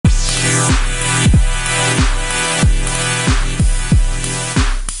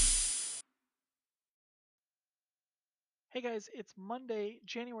Hey guys, it's Monday,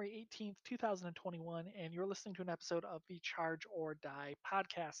 January 18th, 2021, and you're listening to an episode of the Charge or Die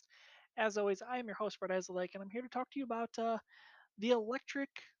podcast. As always, I am your host, Brett Ezelake, and I'm here to talk to you about the electric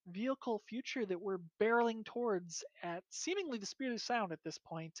vehicle future that we're barreling towards at seemingly the speed of sound at this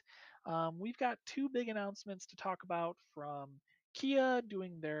point. We've got two big announcements to talk about from Kia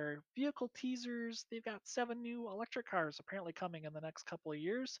doing their vehicle teasers. They've got seven new electric cars apparently coming in the next couple of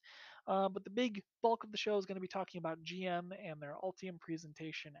years. But the big bulk of the show is going to be talking about GM and their Ultium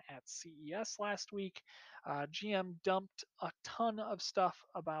presentation at CES last week. GM dumped a ton of stuff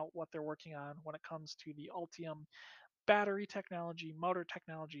about what they're working on when it comes to the Ultium battery technology, motor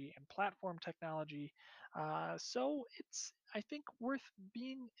technology, and platform technology. So it's, I think, worth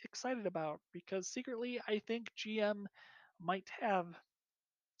being excited about because secretly, I think GM might have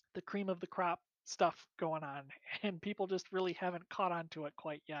the cream of the crop stuff going on, and people just really haven't caught on to it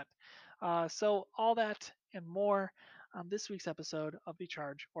quite yet. So, all that and more on this week's episode of the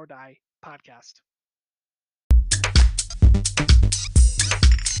Charge or Die podcast.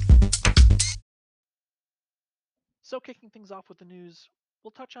 So, kicking things off with the news,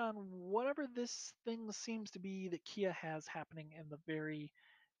 we'll touch on whatever this thing seems to be that Kia has happening in the very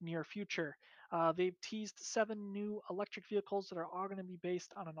near future. They've teased seven new electric vehicles that are all going to be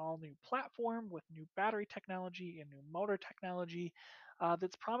based on an all new platform with new battery technology and new motor technology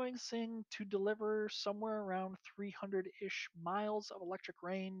that's promising to deliver somewhere around 300 ish miles of electric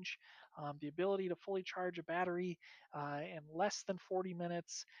range, the ability to fully charge a battery in less than 40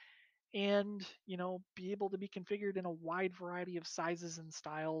 minutes and be able to be configured in a wide variety of sizes and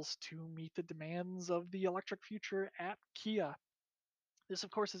styles to meet the demands of the electric future at Kia. This of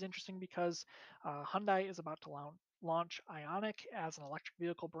course is interesting because Hyundai is about to launch Ioniq as an electric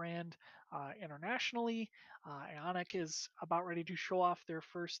vehicle brand internationally. Ioniq is about ready to show off their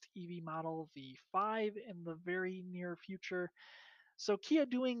first EV model, the 5, in the very near future. So Kia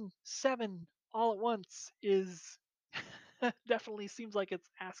doing seven all at once is definitely seems like it's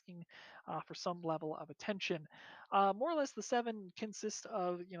asking for some level of attention. More or less, the seven consist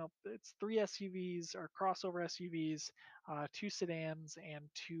of it's three SUVs or crossover SUVs, two sedans, and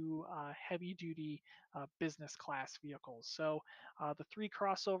two heavy-duty business class vehicles. So the three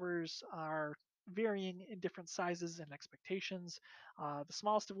crossovers are varying in different sizes and expectations. The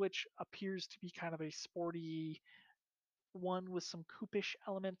smallest of which appears to be kind of a sporty one with some coupish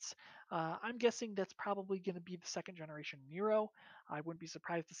elements. I'm guessing that's probably going to be the second generation Niro. I wouldn't be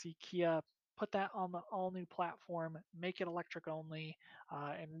surprised to see Kia put that on the all new platform, make it electric only,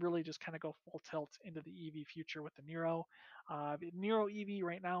 and really just kind of go full tilt into the EV future with the Niro. The Niro EV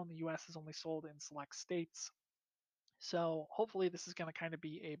right now in the US is only sold in select states. So hopefully this is going to kind of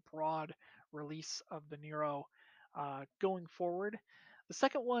be a broad release of the Nero going forward. The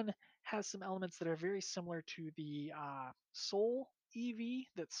second one has some elements that are very similar to the Soul EV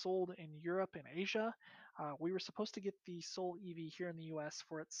that's sold in Europe and Asia. We were supposed to get the Soul EV here in the US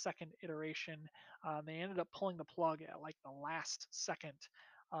for its second iteration. They ended up pulling the plug at like the last second.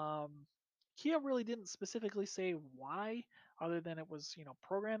 Um, Kia really didn't specifically say why, other than it was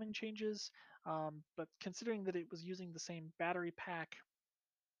programming changes. But considering that it was using the same battery pack,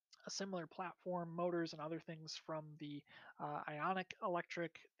 a similar platform, motors, and other things from the Ionic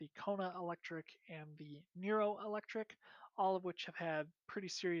Electric, the Kona Electric, and the Nero Electric, all of which have had pretty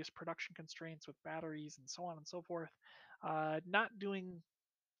serious production constraints with batteries and so on and so forth. Not doing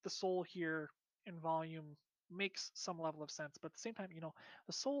the Soul here in volume makes some level of sense, but at the same time,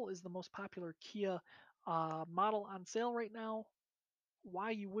 the Soul is the most popular Kia model on sale right now. Why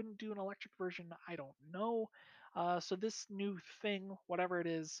you wouldn't do an electric version, I don't know. So this new thing, whatever it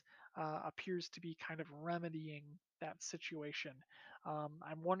is, appears to be kind of remedying that situation.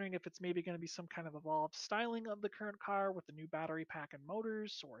 I'm wondering if it's maybe going to be some kind of evolved styling of the current car with the new battery pack and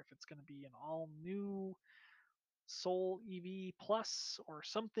motors, or if it's going to be an all new Soul EV Plus or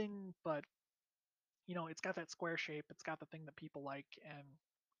something. But it's got that square shape. It's got the thing that people like, and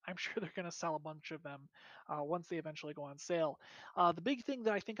I'm sure they're going to sell a bunch of them once they eventually go on sale. The big thing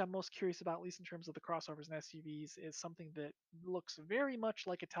that I think I'm most curious about, at least in terms of the crossovers and SUVs, is something that looks very much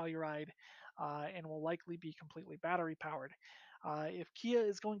like a Telluride and will likely be completely battery powered. If Kia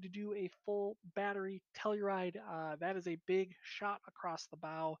is going to do a full battery Telluride, that is a big shot across the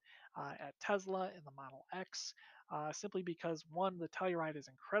bow at Tesla in the Model X simply because one, the Telluride is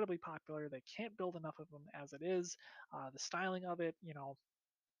incredibly popular. They can't build enough of them as it is. The styling of it,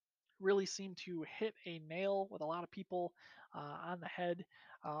 really seemed to hit a nail with a lot of people on the head.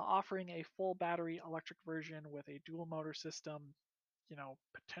 Offering a full battery electric version with a dual motor system,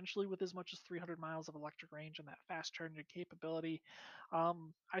 potentially with as much as 300 miles of electric range and that fast charging capability,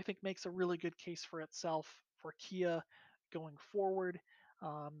 I think makes a really good case for itself for Kia going forward.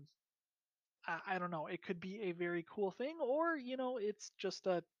 Um, I don't know. It could be a very cool thing, or it's just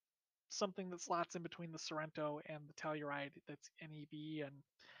a something that slots in between the Sorento and the Telluride that's an EV. And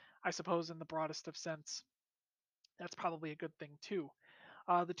I suppose in the broadest of sense, that's probably a good thing too.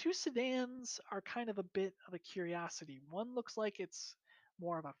 The two sedans are kind of a bit of a curiosity. One looks like it's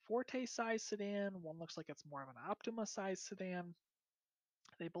more of a Forte size sedan. One looks like it's more of an Optima size sedan.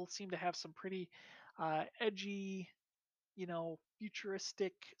 They both seem to have some pretty edgy,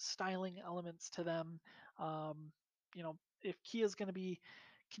 futuristic styling elements to them. Um, if Kia's going to be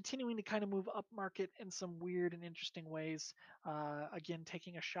continuing to kind of move up market in some weird and interesting ways, again,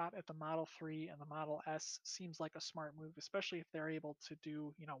 taking a shot at the Model 3 and the Model S seems like a smart move, especially if they're able to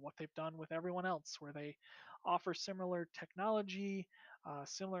do, what they've done with everyone else, where they offer similar technology,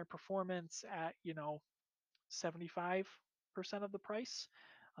 similar performance at, 75% of the price.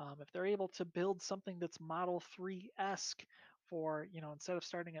 If they're able to build something that's Model 3 esque for, instead of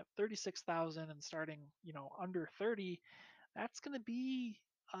starting at 36,000 and starting, under 30, that's going to be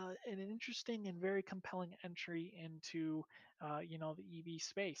an interesting and very compelling entry into, the EV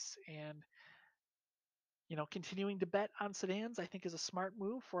space. And continuing to bet on sedans, I think, is a smart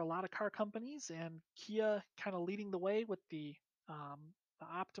move for a lot of car companies. And Kia kind of leading the way with um, the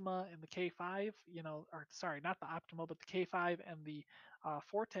Optima and the K5. Or sorry, not the Optima, but the K5 and the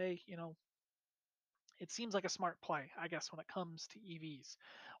Forte. It seems like a smart play, I guess, when it comes to EVs.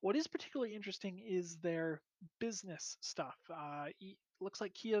 What is particularly interesting is their business stuff. Looks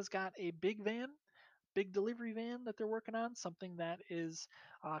like Kia's got a big delivery van that they're working on, something that is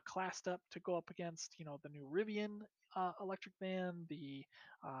classed up to go up against, the new Rivian electric van, the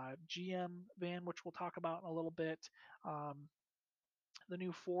GM van, which we'll talk about in a little bit, um, the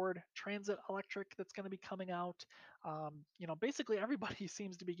new Ford Transit electric that's going to be coming out. Basically everybody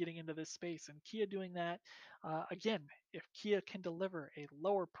seems to be getting into this space, and Kia doing that. Again, if Kia can deliver a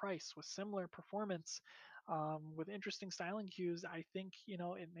lower price with similar performance, with interesting styling cues, I think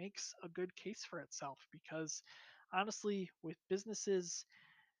it makes a good case for itself. Because honestly, with businesses,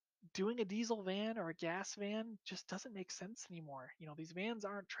 doing a diesel van or a gas van just doesn't make sense anymore. These vans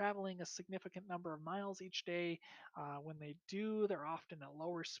aren't traveling a significant number of miles each day. When they do, they're often at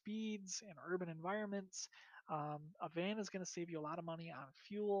lower speeds in urban environments. A van is going to save you a lot of money on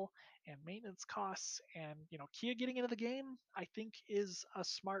fuel and maintenance costs. And, Kia getting into the game, I think, is a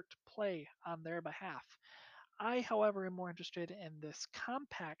smart play on their behalf. I, however, am more interested in this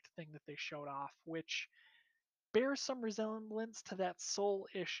compact thing that they showed off, which bears some resemblance to that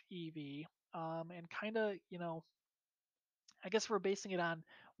Soul-ish EV, and kind of, I guess we're basing it on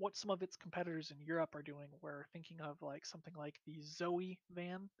what some of its competitors in Europe are doing. We're thinking of like something like the Zoe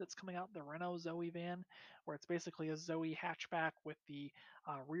van that's coming out, the Renault Zoe van, where it's basically a Zoe hatchback with the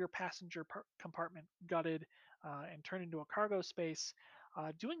rear passenger compartment gutted and turned into a cargo space.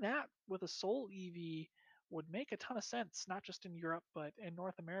 Doing that with a Soul EV would make a ton of sense, not just in Europe but in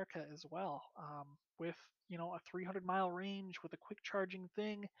North America as well. With a 300-mile range with a quick charging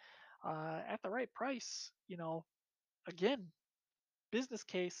thing at the right price, again, business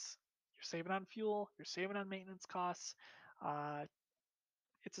case, you're saving on fuel, you're saving on maintenance costs. Uh,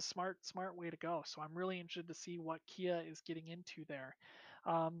 it's a smart way to go. So I'm really interested to see what Kia is getting into there.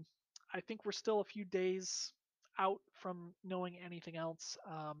 Um, I think we're still a few days out from knowing anything else,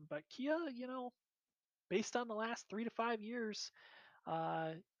 but Kia, based on the last 3 to 5 years, uh,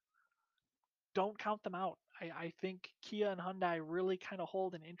 don't count them out. I think Kia and Hyundai really kind of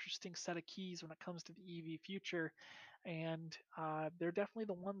hold an interesting set of keys when it comes to the EV future, and they're definitely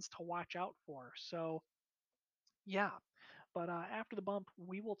the ones to watch out for. So, yeah. But after the bump,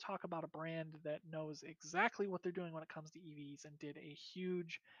 we will talk about a brand that knows exactly what they're doing when it comes to EVs and did a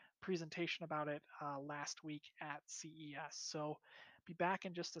huge presentation about it last week at CES. So, be back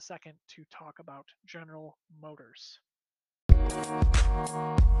in just a second to talk about General Motors.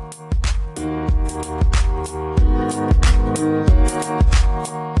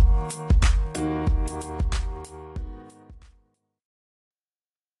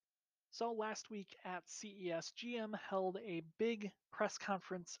 So last week at CES, GM held a big press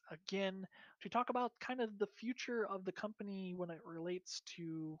conference again to talk about kind of the future of the company when it relates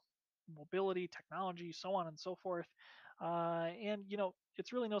to mobility, technology, so on and so forth. And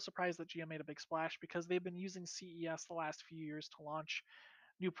it's really no surprise that GM made a big splash because they've been using CES the last few years to launch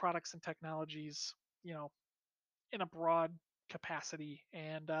new products and technologies, you know, in a broad capacity.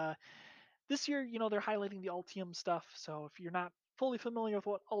 And this year, they're highlighting the Ultium stuff. So if you're not fully familiar with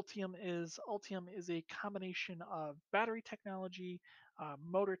what Ultium is a combination of battery technology,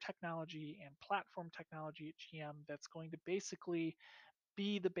 motor technology, and platform technology at GM that's going to basically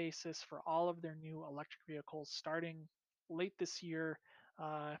be the basis for all of their new electric vehicles starting late this year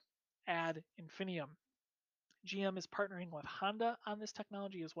uh, ad infinitum. GM is partnering with Honda on this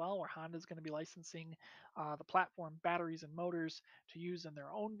technology as well, where Honda is going to be licensing the platform batteries and motors to use in their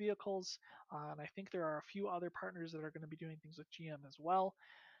own vehicles. And I think there are a few other partners that are going to be doing things with GM as well.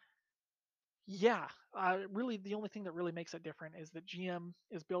 Yeah, really, the only thing that really makes it different is that GM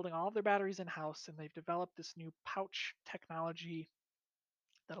is building all of their batteries in house, and they've developed this new pouch technology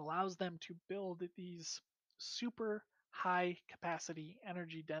that allows them to build these super high capacity,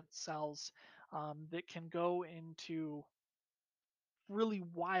 energy dense cells that can go into really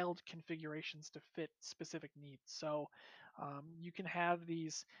wild configurations to fit specific needs. So you can have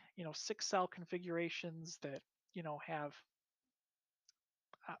these, 6 cell configurations that, have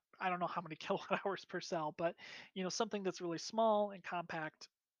I don't know how many kilowatt hours per cell, but something that's really small and compact,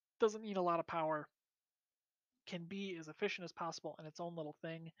 doesn't need a lot of power, can be as efficient as possible in its own little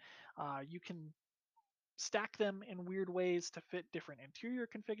thing. You can stack them in weird ways to fit different interior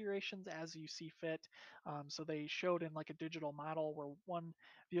configurations as you see fit. So they showed in like a digital model where one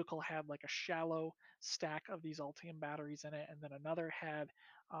vehicle had like a shallow stack of these Ultium batteries in it, and then another had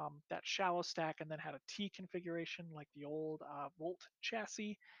that shallow stack and then had a T configuration like the old Volt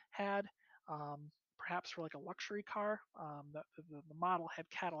chassis had. Perhaps for like a luxury car. The model had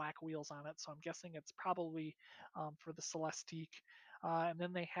Cadillac wheels on it, so I'm guessing it's probably for the Celestiq. And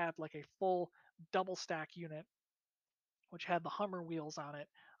then they had like a full double stack unit which had the Hummer wheels on it,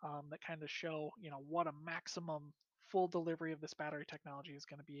 that kind of show what a maximum full delivery of this battery technology is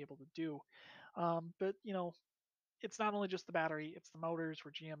going to be able to do. But it's not only just the battery, it's the motors,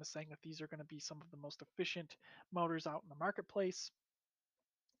 where GM is saying that these are going to be some of the most efficient motors out in the marketplace.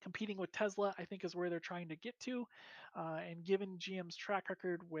 Competing with Tesla, I think, is where they're trying to get to. And given GM's track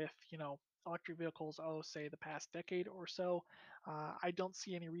record with, electric vehicles, say the past decade or so, I don't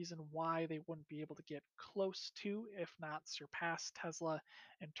see any reason why they wouldn't be able to get close to, if not surpass, Tesla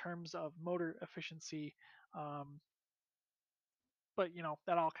in terms of motor efficiency. Um, but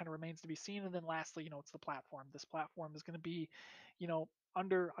that all kind of remains to be seen. And then lastly, it's the platform. This platform is going to be,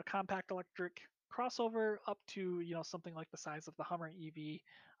 under a compact electric crossover up to something like the size of the Hummer EV.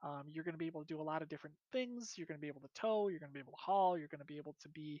 You're going to be able to do a lot of different things. You're going to be able to tow. You're going to be able to haul. You're going to be able to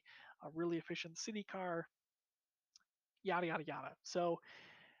be a really efficient city car. Yada yada yada. So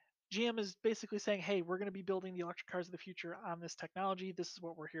GM is basically saying, hey, we're going to be building the electric cars of the future on this technology. This is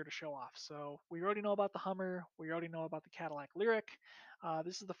what we're here to show off. So we already know about the Hummer. We already know about the Cadillac Lyriq.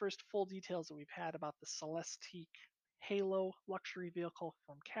 This is the first full details that we've had about the Celestiq Halo luxury vehicle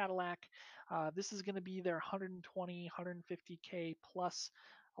from Cadillac. This is going to be their 120, 150K plus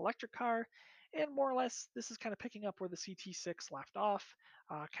electric car. And more or less, this is kind of picking up where the CT6 left off.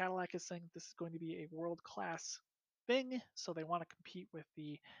 Cadillac is saying this is going to be a world class thing, so they want to compete with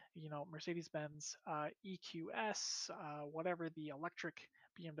the Mercedes-Benz EQS, whatever the electric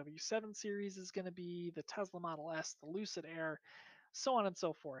BMW 7 Series is going to be, the Tesla Model S, the Lucid Air, so on and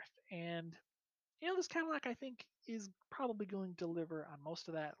so forth. And this Cadillac, I think, is probably going to deliver on most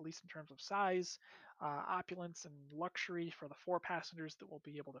of that, at least in terms of size, opulence, and luxury for the 4 passengers that will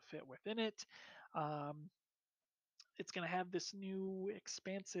be able to fit within it. Um, it's going to have this new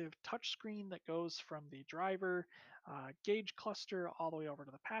expansive touchscreen that goes from the driver gauge cluster all the way over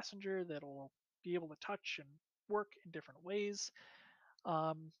to the passenger that'll be able to touch and work in different ways.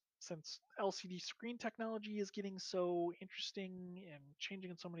 Since LCD screen technology is getting so interesting and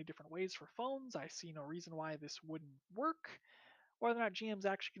changing in so many different ways for phones, I see no reason why this wouldn't work. Whether or not GM's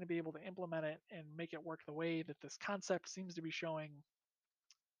actually going to be able to implement it and make it work the way that this concept seems to be showing,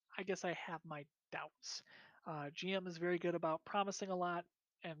 I guess I have my doubts. GM is very good about promising a lot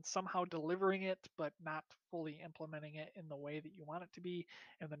and somehow delivering it, but not fully implementing it in the way that you want it to be,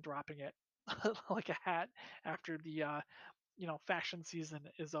 and then dropping it like a hat after the fashion season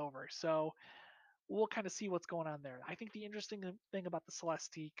is over. So we'll kind of see what's going on there. I think the interesting thing about the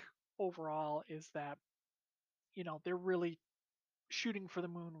Celestiq overall is that they're really shooting for the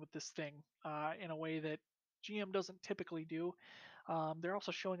moon with this thing in a way that GM doesn't typically do. They're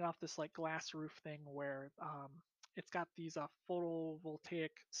also showing off this like glass roof thing where it's got these photovoltaic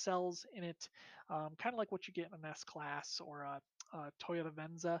cells in it, kind of like what you get in an S class or a Toyota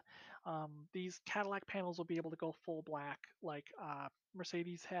Venza. These Cadillac panels will be able to go full black like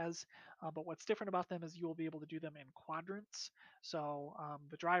Mercedes has, but what's different about them is you will be able to do them in quadrants. So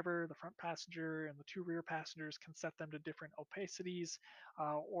the driver, the front passenger, and the 2 rear passengers can set them to different opacities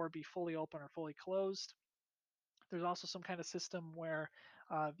or be fully open or fully closed. There's also some kind of system where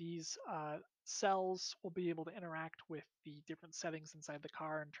These cells will be able to interact with the different settings inside the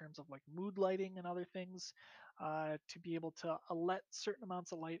car in terms of like mood lighting and other things, to be able to let certain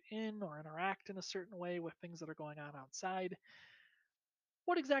amounts of light in or interact in a certain way with things that are going on outside.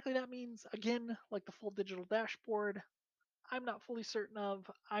 What exactly that means, again, like the full digital dashboard, I'm not fully certain of.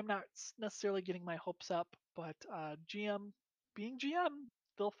 I'm not necessarily getting my hopes up, but GM, being GM,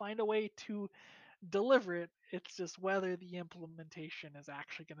 they'll find a way to deliver it. It's just whether the implementation is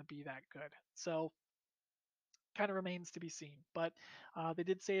actually going to be that good. So kind of remains to be seen. But they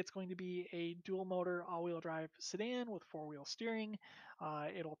did say it's going to be a dual motor all wheel drive sedan with four wheel steering.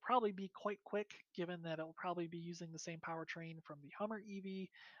 It'll probably be quite quick, given that it'll probably be using the same powertrain from the Hummer EV.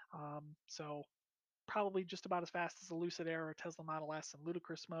 So probably just about as fast as the Lucid Air or Tesla Model S in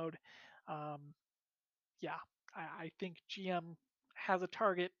ludicrous mode. Um, yeah, I think GM has a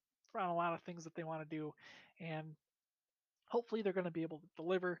target on a lot of things that they want to do, and hopefully they're going to be able to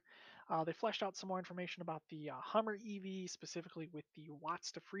deliver. They fleshed out some more information about the Hummer EV, specifically with the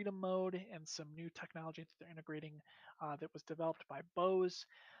Watts to Freedom mode and some new technology that they're integrating that was developed by Bose.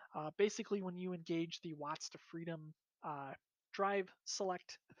 Basically, when you engage the Watts to Freedom drive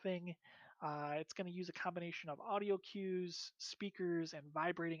select thing, it's going to use a combination of audio cues, speakers, and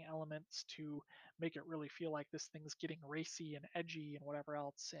vibrating elements to make it really feel like this thing's getting racy and edgy and whatever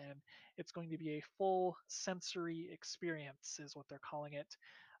else. And it's going to be a full sensory experience, is what they're calling it.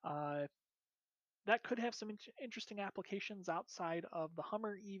 Uh, that could have some interesting applications outside of the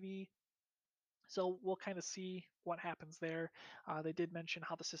Hummer EV. So we'll kind of see what happens there. They did mention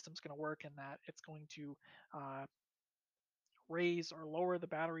how the system's going to work and that it's going to uh, raise or lower the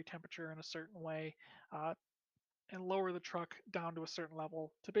battery temperature in a certain way. And lower the truck down to a certain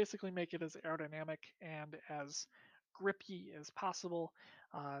level to basically make it as aerodynamic and as grippy as possible.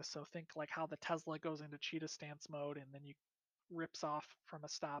 So think like how the Tesla goes into cheetah stance mode and then you rips off from a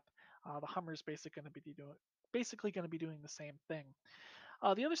stop. The Hummer's basically going to be doing the same thing.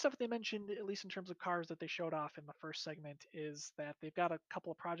 The other stuff they mentioned, at least in terms of cars that they showed off in the first segment, is that they've got a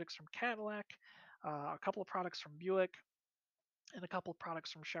couple of projects from Cadillac, a couple of products from Buick, and a couple of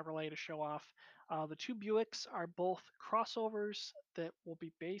products from Chevrolet to show off. The two Buicks are both crossovers that will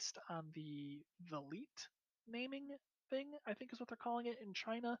be based on the Elite naming thing, I think is what they're calling it in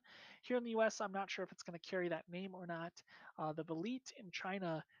China. Here in the US, I'm not sure if it's going to carry that name or not. The Elite in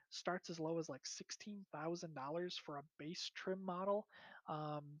China starts as low as like $16,000 for a base trim model.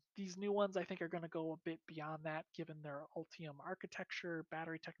 These new ones, I think, are going to go a bit beyond that, given their Ultium architecture,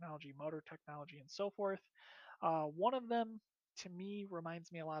 battery technology, motor technology, and so forth. One of them to me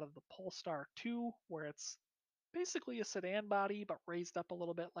reminds me a lot of the Polestar 2, where it's basically a sedan body but raised up a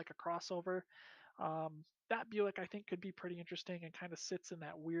little bit like a crossover. That Buick I think could be pretty interesting and kind of sits in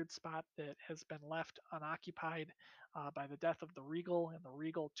that weird spot that has been left unoccupied by the death of the Regal and the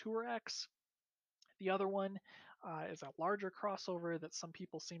Regal Tour X. The other one is a larger crossover that some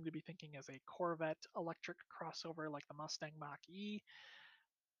people seem to be thinking is a Corvette electric crossover like the Mustang Mach E.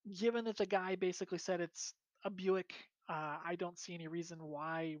 Given that the guy basically said it's a Buick, I don't see any reason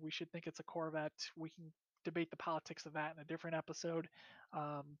why we should think it's a Corvette. We can debate the politics of that in a different episode.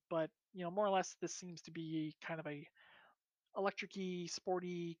 But more or less, this seems to be kind of a electric-y,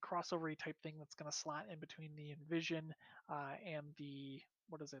 sporty, crossover type thing that's going to slot in between the Envision and the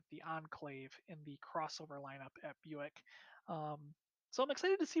what is it, the Enclave in the crossover lineup at Buick. Um, so I'm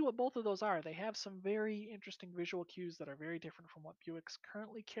excited to see what both of those are. They have some very interesting visual cues that are very different from what Buicks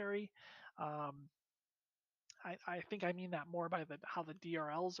currently carry. Um, I think I mean that more by how the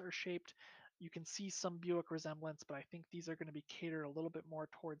DRLs are shaped. You can see some Buick resemblance, but I think these are going to be catered a little bit more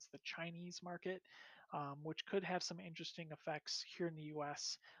towards the Chinese market, which could have some interesting effects here in the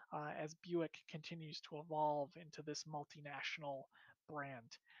US as Buick continues to evolve into this multinational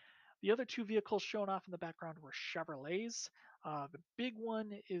brand. The other two vehicles shown off in the background were Chevrolets. The big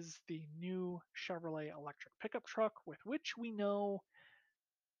one is the new Chevrolet electric pickup truck, with which we know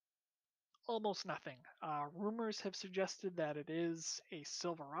almost nothing. Rumors have suggested that it is a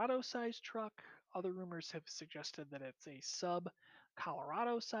Silverado sized truck. Other rumors have suggested that it's a sub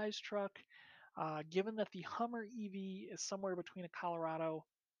Colorado sized truck. Given that the Hummer EV is somewhere between a Colorado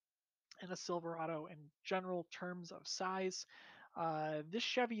and a Silverado in general terms of size, this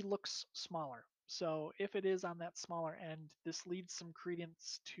Chevy looks smaller. So if it is on that smaller end, this leads some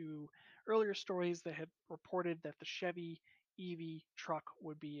credence to earlier stories that had reported that the Chevy EV truck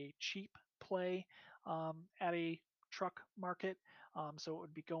would be a cheap play at a truck market. So it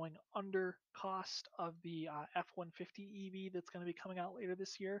would be going under cost of the F-150 EV that's going to be coming out later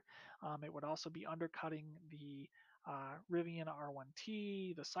this year. It would also be undercutting the Rivian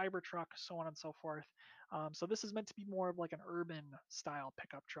R1T, the Cybertruck, so on and so forth. So this is meant to be more of like an urban style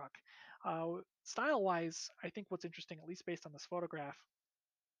pickup truck. Style wise, I think what's interesting, at least based on this photograph,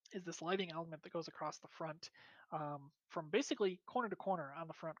 is this lighting element that goes across the front from basically corner to corner on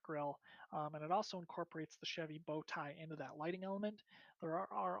the front grille. And it also incorporates the Chevy bow tie into that lighting element. There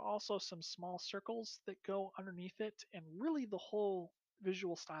are also some small circles that go underneath it, and really the whole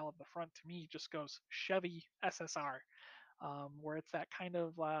visual style of the front to me just goes Chevy SSR, where it's that kind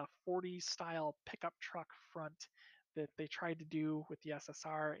of 40s style pickup truck front that they tried to do with the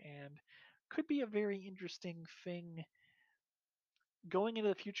SSR, and could be a very interesting thing going into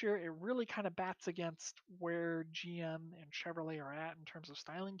the future. It really kind of bats against where GM and Chevrolet are at in terms of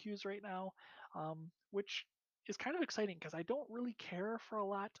styling cues right now, which is kind of exciting because I don't really care for a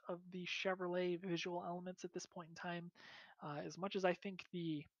lot of the Chevrolet visual elements at this point in time. As much as I think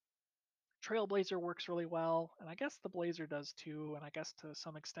the Trailblazer works really well, and I guess the Blazer does too, and I guess to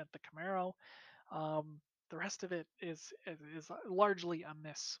some extent the Camaro. Um, the rest of it is largely a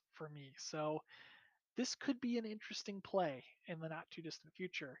miss for me. So this could be an interesting play in the not too distant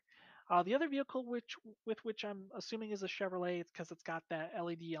future. The other vehicle with which I'm assuming is a Chevrolet, it's because it's got that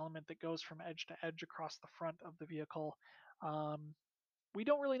LED element that goes from edge to edge across the front of the vehicle. Um, we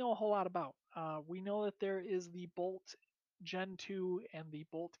don't really know a whole lot about. We know that there is the Bolt Gen 2 and the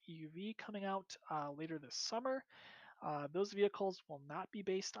Bolt EUV coming out later this summer. Those vehicles will not be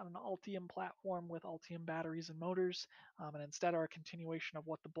based on an Ultium platform with Ultium batteries and motors, and instead are a continuation of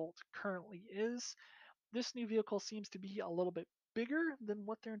what the Bolt currently is. This new vehicle seems to be a little bit bigger than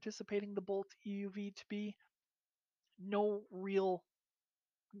what they're anticipating the Bolt EUV to be. No real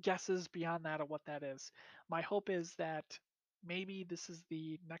guesses beyond that of what that is. My hope is that maybe this is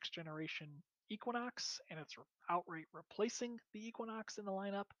the next generation Equinox and it's outright replacing the Equinox in the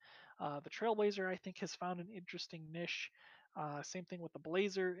lineup. The Trailblazer, I think, has found an interesting niche. Same thing with the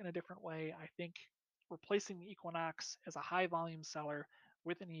Blazer in a different way. I think replacing the Equinox as a high volume seller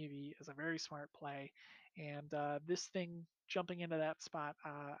with an EV is a very smart play. And this thing jumping into that spot,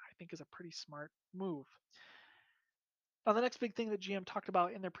 I think, is a pretty smart move. Now, the next big thing that GM talked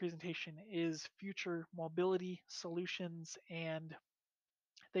about in their presentation is future mobility solutions, and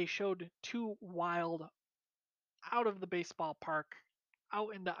they showed two wild, out of the baseball park,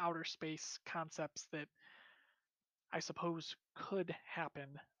 out into outer space concepts that I suppose could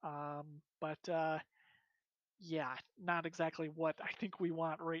happen. But yeah, not exactly what I think we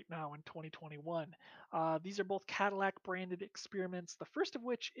want right now in 2021. These are both Cadillac branded experiments, the first of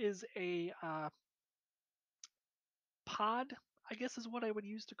which is a pod, I guess is what I would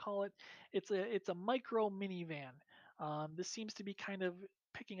use to call it. It's a micro minivan. This seems to be kind of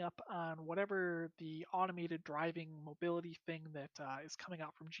picking up on whatever the automated driving mobility thing that is coming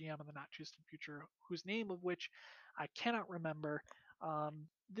out from GM in the not too distant future, whose name of which I cannot remember.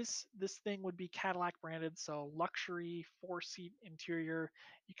 This thing would be Cadillac branded, so luxury 4-seat interior.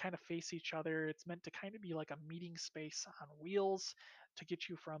 You kind of face each other. It's meant to kind of be like a meeting space on wheels to get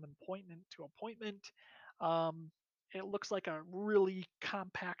you from appointment to appointment. Um, it looks like a really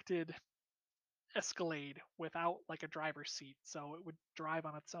compacted Escalade without like a driver's seat, so it would drive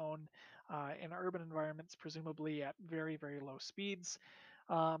on its own in urban environments, presumably at very, very low speeds.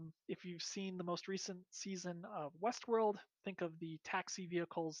 If you've seen the most recent season of Westworld, think of the taxi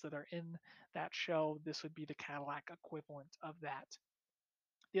vehicles that are in that show. This would be the Cadillac equivalent of that.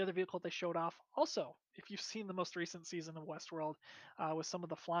 The other vehicle they showed off, also, if you've seen the most recent season of Westworld, with some of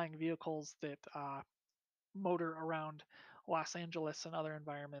the flying vehicles that motor around Los Angeles and other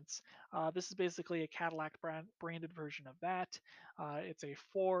environments. This is basically a Cadillac branded version of that. It's a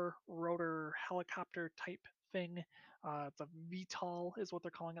four rotor helicopter type thing. It's a VTOL, is what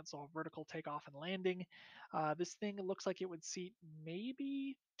they're calling it, so a vertical takeoff and landing. This thing looks like it would seat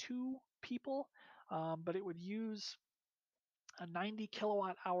maybe two people, but it would use a 90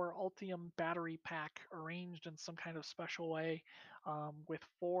 kilowatt hour Ultium battery pack arranged in some kind of special way with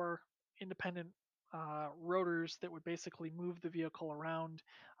four independent rotors that would basically move the vehicle around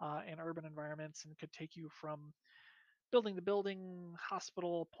in urban environments and could take you from building to building,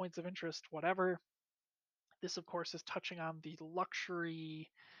 hospital, points of interest, whatever. This, of course, is touching on the luxury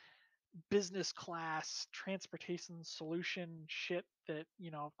business class transportation solution shit that,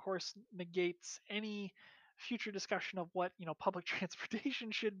 of course, negates any future discussion of what, public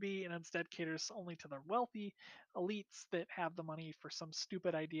transportation should be, and instead caters only to the wealthy elites that have the money for some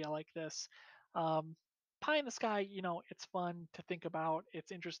stupid idea like this. um, Pie in the sky, it's fun to think about.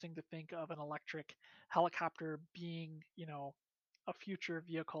 It's interesting to think of an electric helicopter being, a future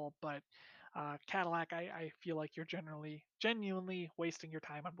vehicle, but Cadillac, I feel like you're genuinely wasting your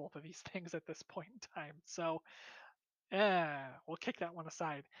time on both of these things at this point in time. So We'll kick that one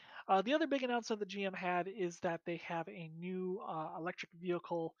aside. The other big announcement that GM had is that they have a new electric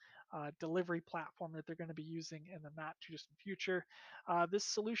vehicle delivery platform that they're going to be using in the not too distant future. This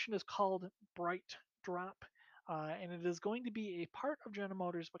solution is called Bright Drop, and it is going to be a part of General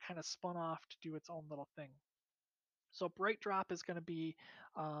Motors, but kind of spun off to do its own little thing. So Bright Drop is going to be,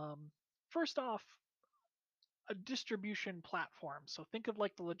 um, first off, a distribution platform. So think of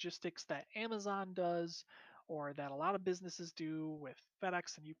like the logistics that Amazon does or that a lot of businesses do with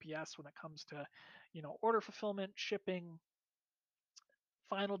FedEx and UPS when it comes to, order fulfillment, shipping,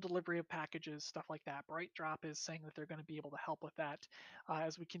 final delivery of packages, stuff like that. Bright Drop is saying that they're going to be able to help with that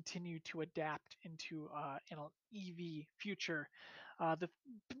as we continue to adapt into an EV future. The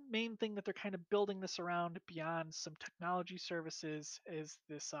main thing that they're kind of building this around beyond some technology services is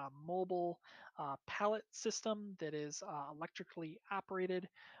this mobile pallet system that is electrically operated.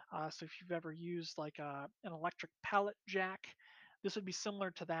 So if you've ever used like an electric pallet jack, this would be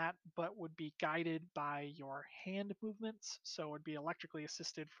similar to that, but would be guided by your hand movements. So it would be electrically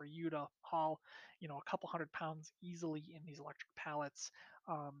assisted for you to haul, a couple 100 pounds easily in these electric pallets,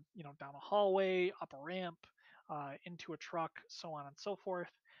 down a hallway, up a ramp, into a truck, so on and so forth.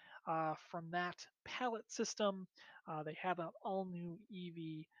 From that pallet system, they have an all new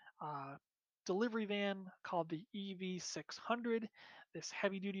EV delivery van called the EV600. This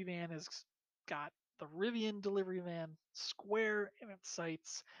heavy duty van has got the Rivian delivery van square in its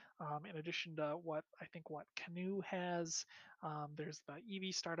sights. In addition to what Canoe has, there's the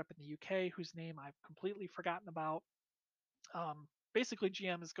EV startup in the UK whose name I've completely forgotten about. Basically,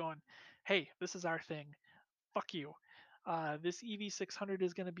 GM is going, "Hey, this is our thing. Fuck you." This EV600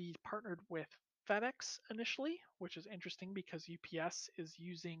 is going to be partnered with FedEx initially, which is interesting because UPS is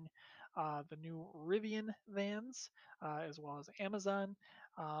using the new Rivian vans as well as Amazon.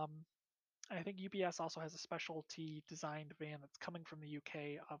 Um, I think UPS also has a specialty designed van that's coming from the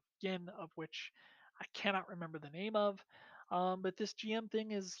UK, again, of which I cannot remember the name of. But this GM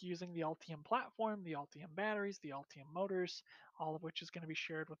thing is using the Ultium platform, the Ultium batteries, the Ultium motors, all of which is going to be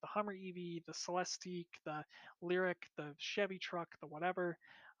shared with the Hummer EV, the Celestiq, the Lyric, the Chevy truck, the whatever.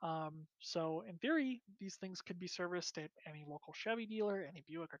 So in theory, these things could be serviced at any local Chevy dealer, any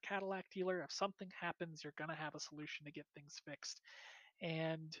Buick or Cadillac dealer. If something happens, you're going to have a solution to get things fixed.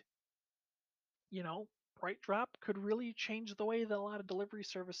 And you know, BrightDrop could really change the way that a lot of delivery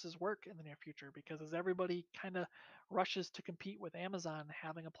services work in the near future because as everybody kind of rushes to compete with Amazon,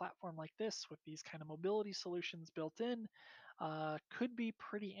 having a platform like this with these kind of mobility solutions built in could be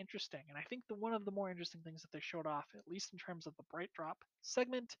pretty interesting. And I think one of the more interesting things that they showed off, at least in terms of the BrightDrop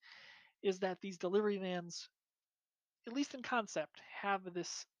segment, is that these delivery vans, at least in concept, have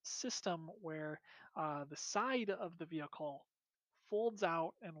this system where the side of the vehicle folds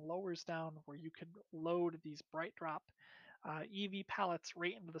out and lowers down where you could load these bright drop EV pallets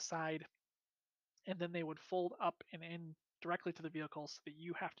right into the side, and then they would fold up and in directly to the vehicle so that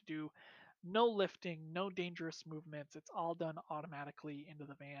you have to do no lifting, no dangerous movements. It's all done automatically into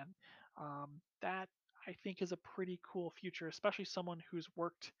the van. That I think is a pretty cool future, especially someone who's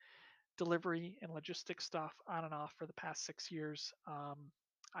worked delivery and logistics stuff on and off for the past 6 years.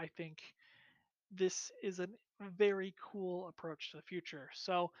 I think this is a very cool approach to the future.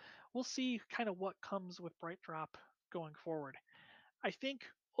 So we'll see kind of what comes with BrightDrop going forward. I think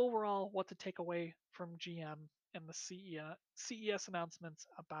overall, what to take away from GM and the CES announcements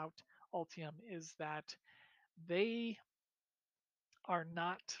about Ultium is that they are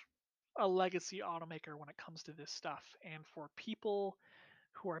not a legacy automaker when it comes to this stuff. And for people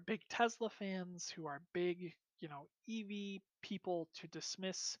who are big Tesla fans, who are big, EV people, to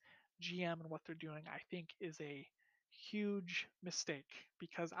dismiss GM and what they're doing, I think is a huge mistake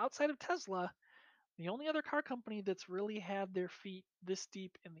because outside of Tesla, the only other car company that's really had their feet this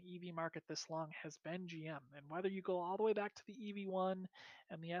deep in the EV market this long has been GM. And whether you go all the way back to the EV1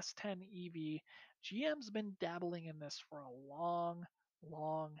 and the S10 EV, GM's been dabbling in this for a long,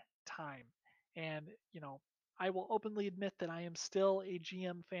 long time. And, I will openly admit that I am still a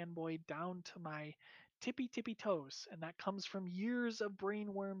GM fanboy down to my tippy tippy toes. And that comes from years of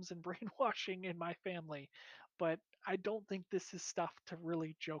brainworms and brainwashing in my family. But I don't think this is stuff to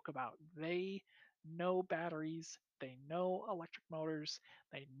really joke about. They know batteries, they know electric motors,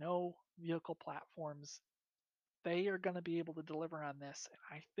 they know vehicle platforms. They are going to be able to deliver on this.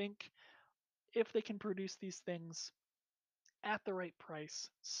 And I think if they can produce these things at the right price,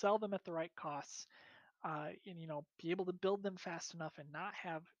 sell them at the right costs, and be able to build them fast enough and not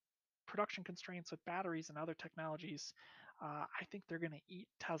have production constraints with batteries and other technologies, I think they're going to eat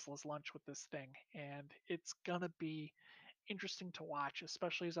Tesla's lunch with this thing, and it's going to be interesting to watch,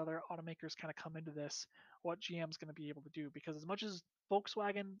 especially as other automakers kind of come into this, what GM's going to be able to do. Because as much as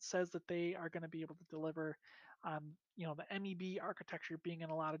Volkswagen says that they are going to be able to deliver on, the MEB architecture being in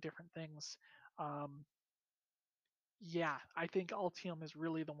a lot of different things, um, yeah, I think Altium is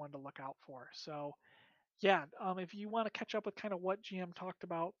really the one to look out for. So yeah, if you want to catch up with kind of what GM talked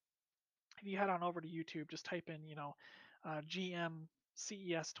about, if you head on over to YouTube, just type in, GM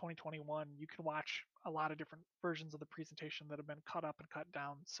CES 2021. You can watch a lot of different versions of the presentation that have been cut up and cut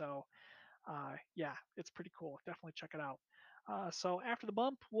down. So, yeah, it's pretty cool. Definitely check it out. So after the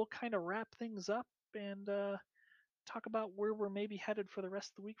bump, we'll kind of wrap things up and talk about where we're maybe headed for the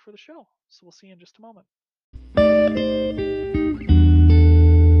rest of the week for the show. So we'll see you in just a moment.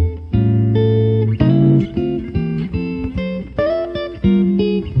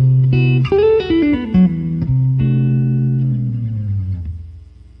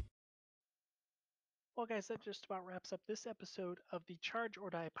 Well, guys, that just about wraps up this episode of the Charge or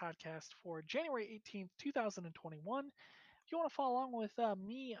Die podcast for January 18th, 2021. If you want to follow along with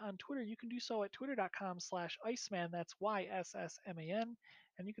me on Twitter, you can do so at twitter.com/Iceman. That's YSSMAN.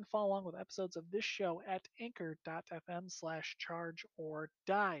 And you can follow along with episodes of this show at anchor.fm/charge or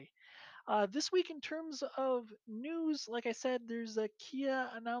die. This week, in terms of news, like I said, there's a Kia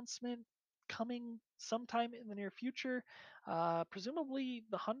announcement coming sometime in the near future. Presumably,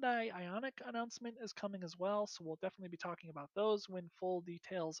 the Hyundai Ioniq announcement is coming as well, so we'll definitely be talking about those when full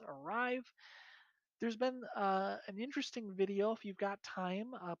details arrive. There's been an interesting video, if you've got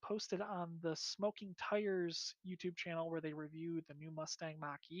time, posted on the Smoking Tires YouTube channel where they review the new Mustang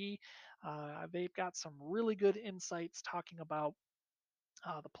Mach E. They've got some really good insights talking about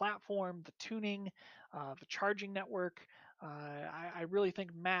the platform, the tuning, the charging network. I really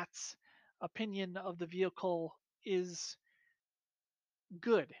think Matt's opinion of the vehicle is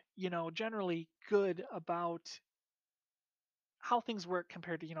good, generally good about how things work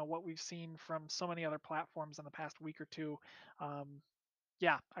compared to, what we've seen from so many other platforms in the past week or two. Um,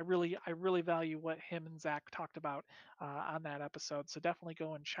 yeah, I really value what him and Zach talked about on that episode. So definitely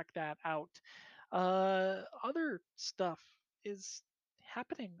go and check that out. Other stuff is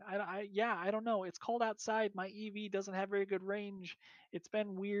happening. Yeah, I don't know. It's cold outside. My EV doesn't have very good range. It's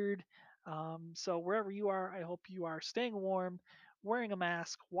been weird. So wherever you are, I hope you are staying warm, wearing a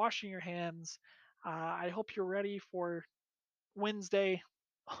mask, washing your hands. I hope you're ready for Wednesday.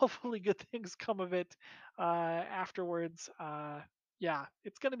 Hopefully, good things come of it afterwards. Yeah,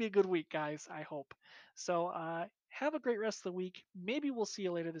 it's going to be a good week, guys. I hope. So, have a great rest of the week. Maybe we'll see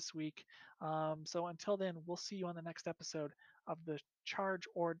you later this week. So, until then, we'll see you on the next episode of the Charge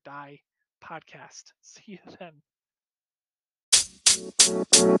or Die podcast. See you then.